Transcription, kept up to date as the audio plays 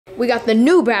we got the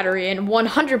new battery and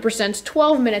 100%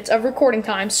 12 minutes of recording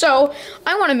time. So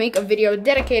I want to make a video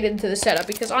dedicated to the setup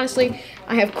because honestly,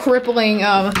 I have crippling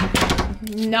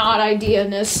not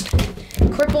idea-ness.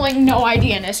 Crippling no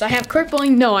idea-ness. I have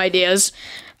crippling no ideas.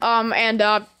 I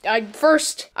want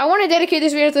to dedicate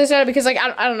this video to the setup because, like,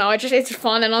 I don't know, it's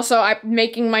fun, and also I'm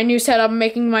making my new setup,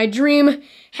 making my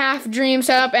half dream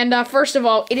setup, and first of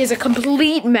all, it is a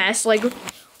complete mess. Like,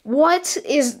 what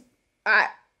is, I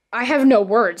have no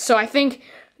words, so I think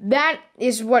that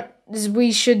is what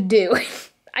we should do.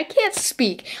 I can't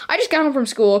speak. I just got home from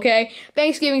school, okay?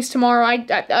 Thanksgiving's tomorrow.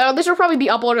 This will probably be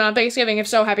uploaded on Thanksgiving. If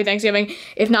so, happy Thanksgiving.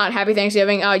 If not, happy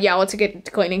Thanksgiving. Yeah, let's get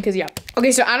to cleaning, because, yeah.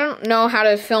 Okay, so I don't know how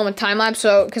to film a time-lapse,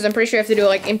 so, because I'm pretty sure you have to do it,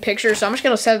 like, in pictures, so I'm just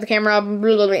gonna set the camera up,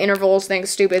 little intervals, things,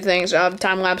 stupid things.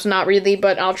 Time-lapse, not really,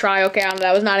 but I'll try. Okay,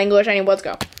 that was not English. Anyway, let's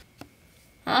go.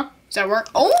 Huh? Does that work?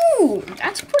 Oh,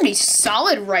 that's pretty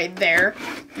solid right there.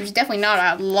 There's definitely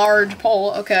not a large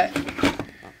pole. Okay.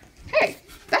 Hey.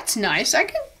 That's nice. I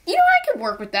could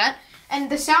work with that. And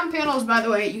the sound panels, by the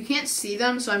way, you can't see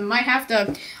them, so I might have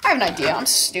to, I have an idea. I'm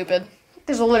stupid.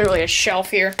 There's literally a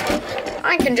shelf here.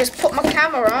 I can just put my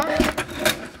camera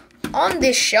on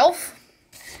this shelf.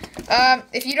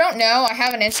 If you don't know, I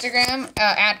have an Instagram,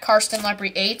 at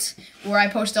CarstenLepre8, where I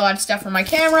post a lot of stuff from my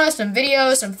camera, some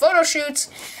videos, some photo shoots.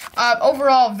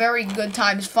 Overall, very good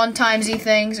times, fun timesy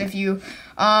things. If you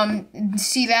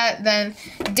see that, then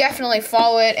definitely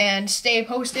follow it and stay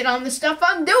posted on the stuff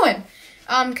I'm doing,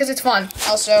 because it's fun.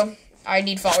 Also, I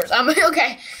need followers.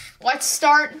 Okay, let's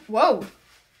start. Whoa,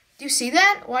 do you see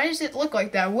that? Why does it look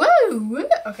like that? Whoa,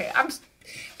 okay, I'm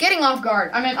getting off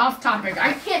guard. I mean, off topic.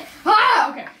 I can't,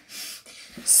 okay.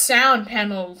 Sound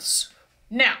panels.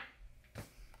 Now,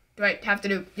 do I have to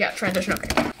do, yeah, transition,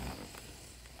 okay.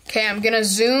 Okay, I'm gonna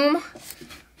zoom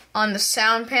on the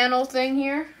sound panel thing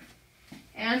here.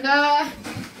 And,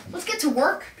 let's get to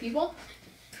work, people.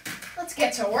 Let's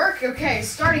get to work. Okay,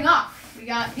 starting off, we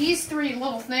got these three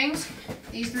little things.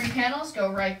 These three panels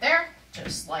go right there,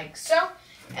 just like so.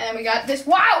 And then we got this,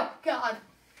 wow, God.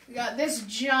 We got this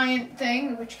giant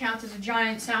thing, which counts as a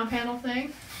giant sound panel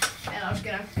thing. And I'm just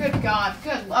gonna, good God,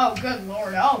 good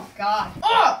Lord, oh, God.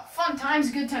 Oh, fun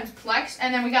times, good times, Plex.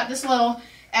 And then we got this little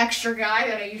extra guy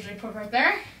that I usually put right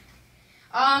there.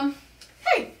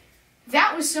 Hey.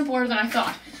 That was simpler than I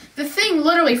thought. The thing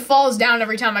literally falls down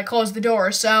every time I close the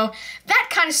door, so that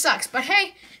kind of sucks. But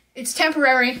hey, it's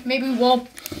temporary. Maybe we'll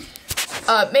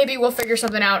figure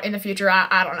something out in the future.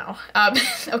 I don't know.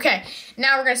 Okay,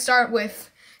 now we're gonna start with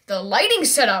the lighting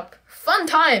setup. Fun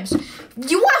times.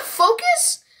 You want to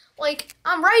focus? Like,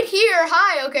 I'm right here.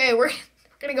 Hi. Okay, we're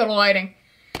gonna go to lighting.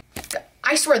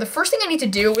 I swear, the first thing I need to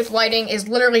do with lighting is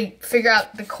literally figure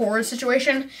out the cord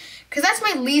situation, because that's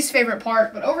my least favorite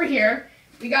part. But over here,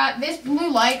 we got this blue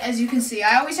light, as you can see.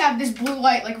 I always have this blue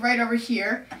light, like, right over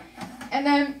here. And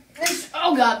then this,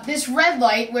 oh God, this red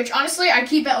light, which honestly, I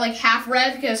keep at, like, half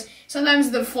red, because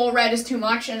sometimes the full red is too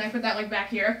much, and I put that, like, back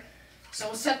here. So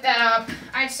we'll set that up.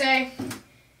 I'd say,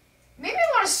 maybe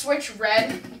I want to switch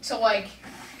red to, like,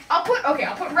 I'll put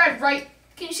red right,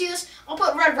 can you see this? I'll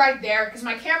put red right there, because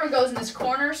my camera goes in this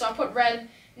corner, so I'll put red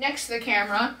next to the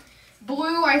camera.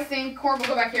 Blue, I think, cord will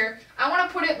go back here. I want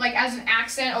to put it, like, as an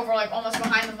accent over, like, almost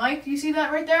behind the mic. Do you see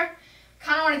that right there?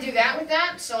 Kind of want to do that with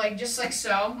that. So, like, just like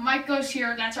so. Mic goes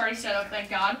here. That's already set up,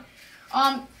 thank God.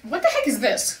 What the heck is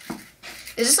this?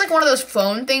 Is this, like, one of those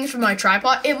phone things from my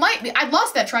tripod? It might be. I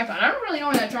lost that tripod. I don't really know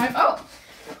where that tripod... Oh.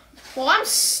 Well, I'm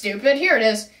stupid. Here it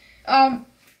is.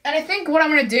 And I think what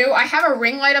I'm going to do, I have a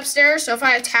ring light upstairs. So if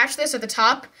I attach this at the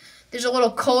top, there's a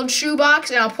little cold shoe box,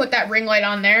 and I'll put that ring light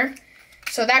on there.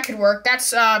 So that could work.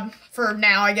 That's, for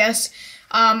now, I guess.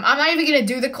 I'm not even going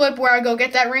to do the clip where I go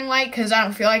get that ring light, because I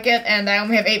don't feel like it, and I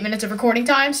only have 8 minutes of recording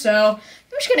time, so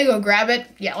I'm just going to go grab it.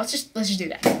 Yeah, let's just do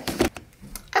that.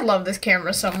 I love this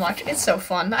camera so much. It's so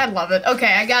fun. I love it.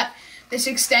 Okay, I got this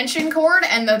extension cord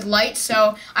and the light,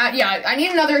 so, yeah, I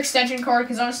need another extension cord,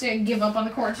 because honestly, I give up on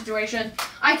the cord situation.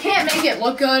 I can't make it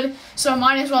look good, so I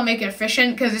might as well make it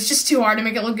efficient, because it's just too hard to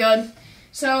make it look good.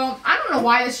 So, I don't know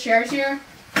why this chair's here.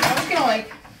 I'm just gonna, like,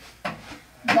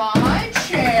 buy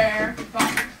chair.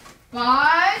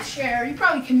 You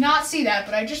probably cannot see that,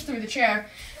 but I just threw the chair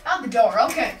out the door.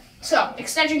 Okay, so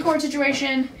extension cord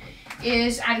situation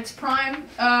is at its prime.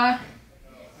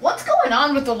 What's going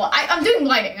on with the light? I'm doing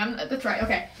lighting. That's right.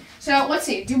 Okay, so let's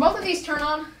see. Do both of these turn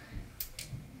on?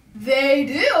 They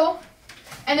do.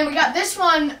 And then we got this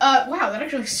one. Wow, that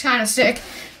actually looks kind of sick.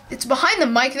 It's behind the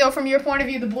mic though, from your point of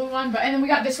view, the blue one. And then we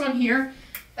got this one here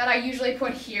that I usually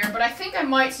put here, but I think I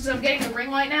might, since I'm getting the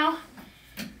ring light now,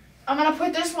 I'm gonna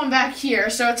put this one back here,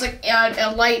 so it's like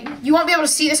a light. You won't be able to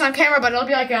see this on camera, but it'll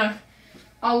be like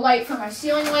a light for my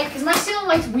ceiling light, because my ceiling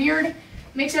light's weird.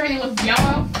 Makes everything look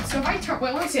yellow. So if I turn,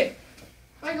 wait, let me see. If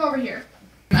I go over here,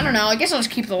 I don't know, I guess I'll just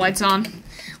keep the lights on.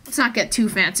 Let's not get too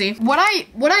fancy. What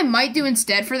I might do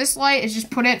instead for this light is just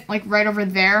put it like right over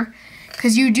there,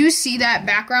 because you do see that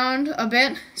background a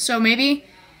bit. So maybe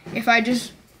if I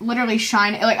just literally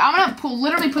shine it, like I'm gonna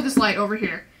literally put this light over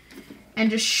here and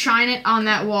just shine it on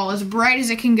that wall as bright as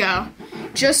it can go,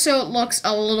 just so it looks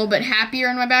a little bit happier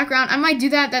in my background. I might do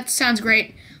that. That sounds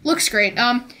great. Looks great.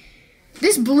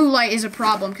 This blue light is a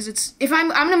problem because it's, if I'm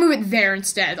gonna move it there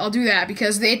instead. I'll do that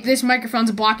because this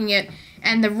microphone's blocking it,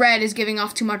 and the red is giving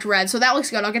off too much red. So that looks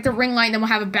good. I'll get the ring light, and then we'll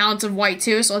have a balance of white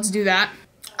too. So let's do that.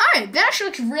 All right, that actually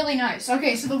looks really nice.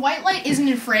 Okay, so the white light isn't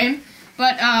in frame,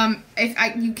 but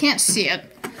you can't see it.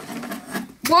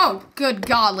 Whoa, good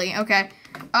golly. Okay,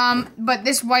 but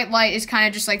this white light is kind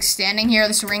of just like standing here.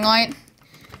 This ring light.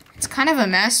 It's kind of a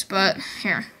mess, but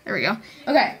here, there we go.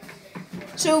 Okay.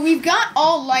 So we've got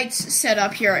all lights set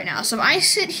up here right now. So if I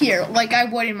sit here like I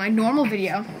would in my normal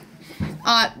video,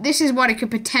 this is what it could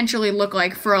potentially look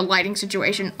like for a lighting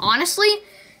situation. Honestly,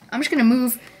 I'm just gonna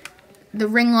move the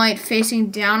ring light facing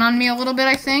down on me a little bit,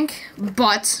 I think.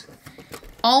 But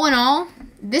all in all,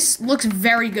 this looks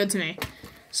very good to me.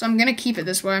 So I'm gonna keep it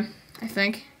this way, I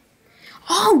think.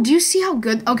 Oh, do you see how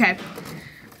good? Okay,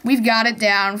 we've got it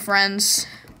down, friends.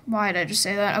 Why did I just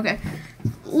say that? Okay.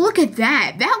 Look at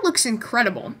that. That looks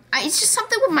incredible. It's just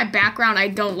something with my background I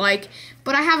don't like,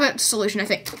 but I have a solution, I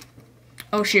think.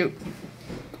 Oh, shoot.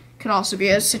 Could also be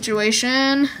a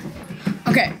situation.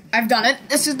 Okay, I've done it.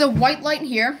 This is the white light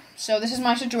here, so this is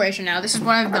my situation now. This is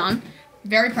what I've done.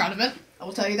 Very proud of it. I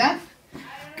will tell you that.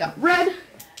 Got red,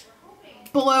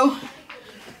 blue.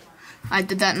 I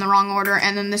did that in the wrong order,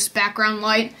 and then this background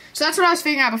light. So that's what I was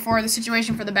figuring out before, the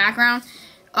situation for the background.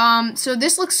 So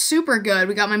this looks super good.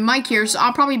 We got my mic here, so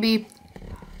I'll probably be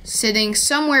sitting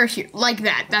somewhere here, like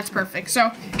that. That's perfect.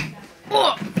 So,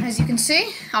 as you can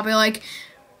see, I'll be like,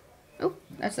 oh,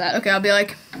 that's that. Okay, I'll be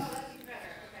like,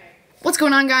 what's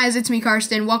going on, guys? It's me,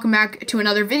 Karsten. Welcome back to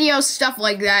another video, stuff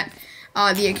like that.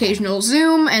 The occasional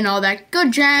zoom and all that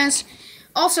good jazz.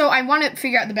 Also, I want to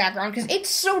figure out the background, because it's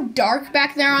so dark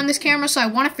back there on this camera, so I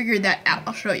want to figure that out.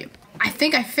 I'll show you. I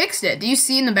think I fixed it. Do you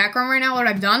see in the background right now what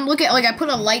I've done? Look at, like, I put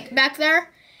a light back there.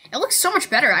 It looks so much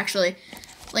better, actually.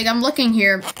 Like, I'm looking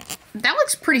here. That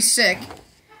looks pretty sick.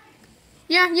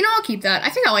 Yeah, you know, I'll keep that. I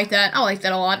think I like that. I like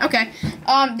that a lot. Okay.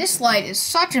 This light is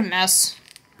such a mess.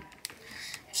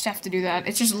 Just have to do that.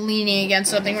 It's just leaning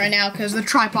against something right now because the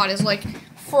tripod is, like,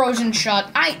 frozen shut.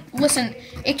 Listen,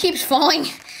 it keeps falling.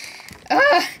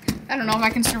 I don't know if I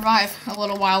can survive a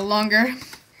little while longer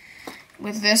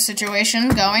with this situation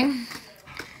going.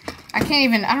 I don't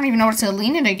even know what to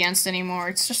lean it against anymore.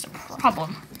 It's just a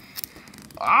problem.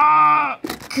 Oh,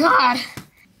 God.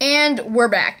 And we're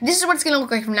back. This is what it's gonna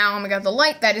look like from now on. We got the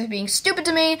light that is being stupid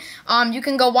to me. You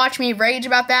can go watch me rage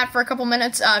about that for a couple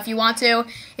minutes if you want to.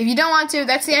 If you don't want to,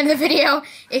 that's the end of the video.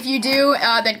 If you do,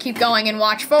 then keep going and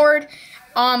watch forward.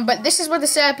 But this is what the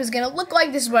setup is going to look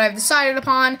like. This is what I've decided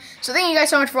upon. So thank you guys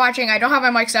so much for watching. I don't have my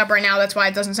mic set up right now. That's why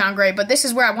it doesn't sound great. But this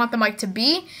is where I want the mic to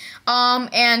be.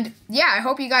 And yeah, I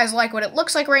hope you guys like what it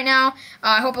looks like right now.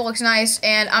 I hope it looks nice.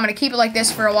 And I'm going to keep it like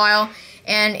this for a while.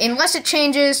 And unless it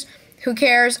changes, who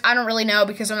cares? I don't really know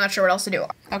because I'm not sure what else to do.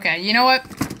 Okay, you know what?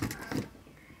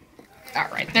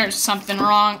 Alright, there's something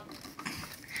wrong.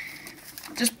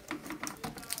 Just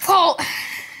pull.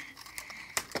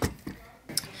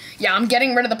 Yeah, I'm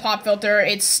getting rid of the pop filter.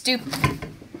 It's stupid.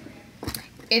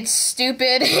 It's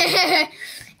stupid.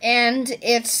 And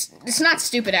it's not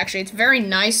stupid, actually. It's very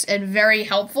nice and very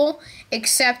helpful,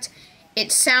 except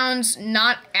it sounds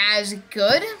not as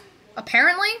good,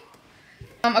 apparently.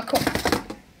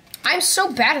 I'm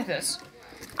so bad at this.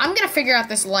 I'm gonna figure out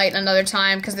this light another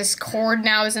time, because this cord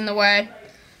now is in the way.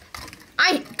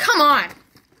 Come on!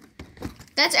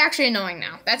 That's actually annoying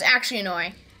now. That's actually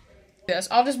annoying.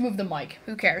 I'll just move the mic.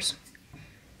 Who cares?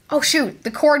 Oh shoot,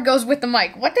 the cord goes with the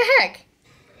mic. What the heck?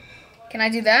 Can I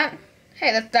do that?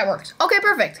 Hey, that works. Okay,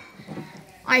 perfect.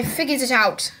 I figured it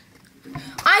out.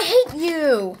 I hate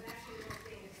you!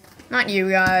 Not you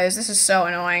guys. This is so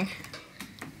annoying.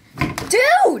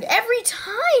 Dude, every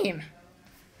time!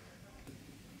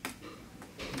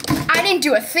 I didn't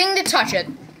do a thing to touch it.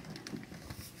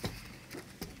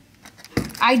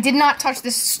 I did not touch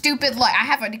this stupid light. I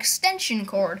have an extension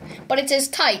cord, but it's as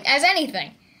tight as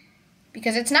anything.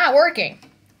 Because it's not working.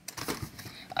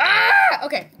 Ah!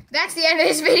 Okay, that's the end of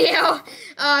this video.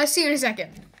 See you in a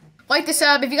second. like the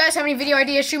sub. If you guys have any video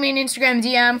ideas, shoot me an Instagram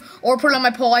DM or put it on my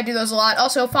poll. I do those a lot.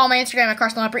 Also, follow my Instagram at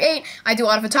CarsonLopry8. I do a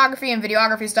lot of photography and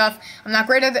videography stuff. I'm not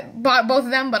great at both of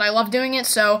them, but I love doing it.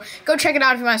 So go check it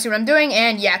out if you want to see what I'm doing.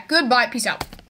 And yeah, goodbye. Peace out.